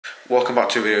Welcome back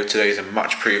to a video. Today is a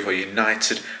match preview for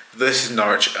United versus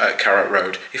Norwich at Carrot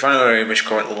Road. If you find it very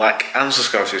comment, like and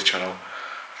subscribe to this channel.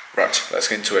 Right, let's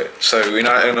get into it. So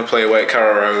United are going to play away at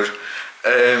Carrot Road.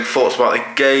 Thoughts about the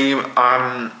game?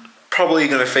 I'm probably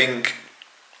going to think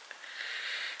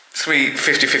it's going to be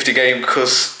 50-50 game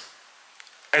because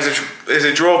there's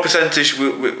a draw percentage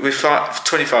with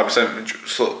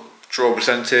 25% draw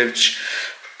percentage.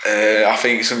 I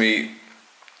think it's going to be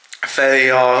a fairly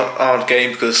hard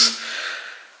game because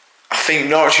I think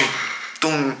Norwich have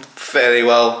done fairly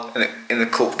well in the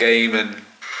cup game and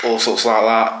all sorts like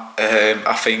that.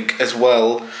 I think as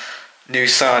well, new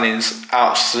signings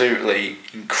absolutely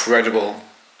incredible.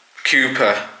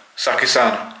 Cooper,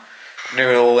 Saki-san,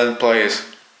 new all them players,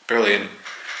 brilliant.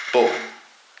 But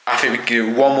I think we can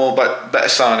do one more better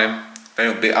signing, then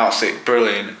it'll be absolutely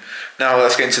brilliant. Now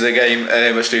let's get into the game.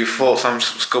 Let's do thoughts and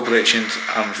score predictions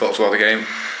and thoughts about the game.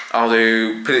 I'll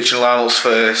do prediction lineups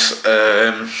first.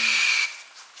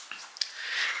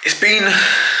 It's been,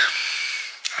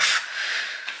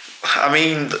 I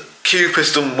mean,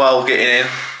 Cooper's done well getting in,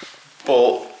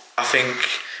 but I think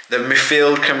the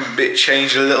midfield can be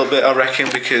changed a little bit, I reckon,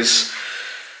 because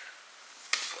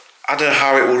I don't know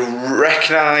how it would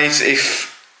recognise if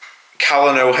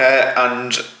Callum O'Hare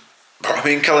and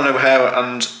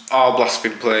Arblas have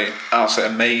been playing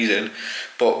absolutely amazing,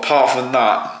 but apart from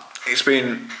that, it's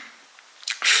been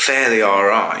fairly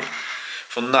alright.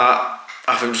 From that,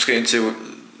 I think I'm just getting to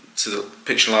the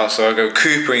pitch and light. So I go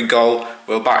Cooper in goal.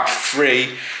 We're back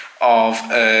three of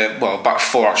back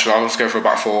four actually. I'll just go for a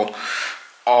back four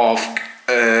of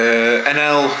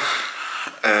NL,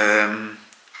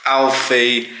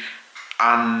 Alfie,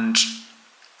 and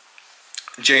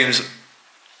Jamie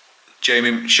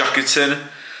Shackleton,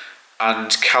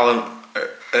 and Callum.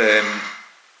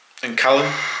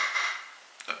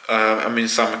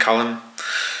 Sam McCallum.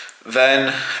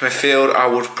 Then midfield, I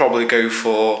would probably go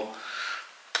for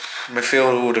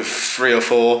midfield. Would have 3 or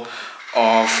 4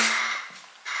 of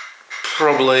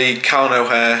probably Callum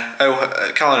O'Hare.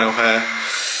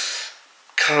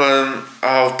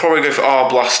 I'll probably go for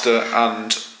Blaster,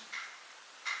 and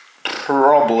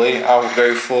probably I'll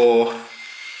go for.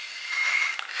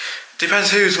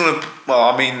 Depends who's gonna. Well,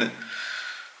 I mean,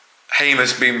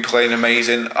 Hamer's been playing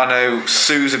amazing. I know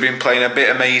Sue's have been playing a bit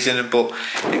amazing, but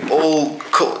it all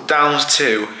cut down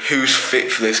to who's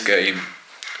fit for this game.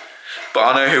 But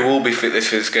I know who will be fit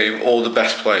for this game, all the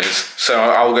best players. So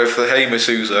I'll go for Hamer,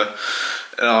 Souza,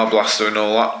 and our Blaster and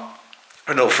all that.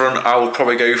 And up front, I would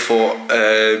probably go for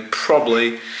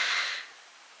probably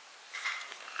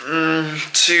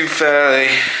 2 fairly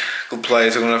good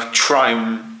players. I'm going to try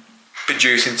and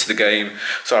produce into the game.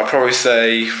 So I'll probably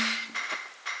say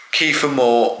Kiefer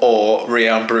Moore or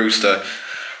Ryan Brewster.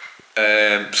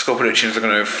 Score predictions are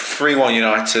going to 3-1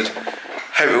 United.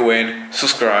 Hope we win.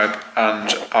 Subscribe,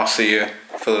 and I'll see you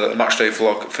for the matchday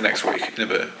vlog for next week in a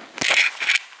bit.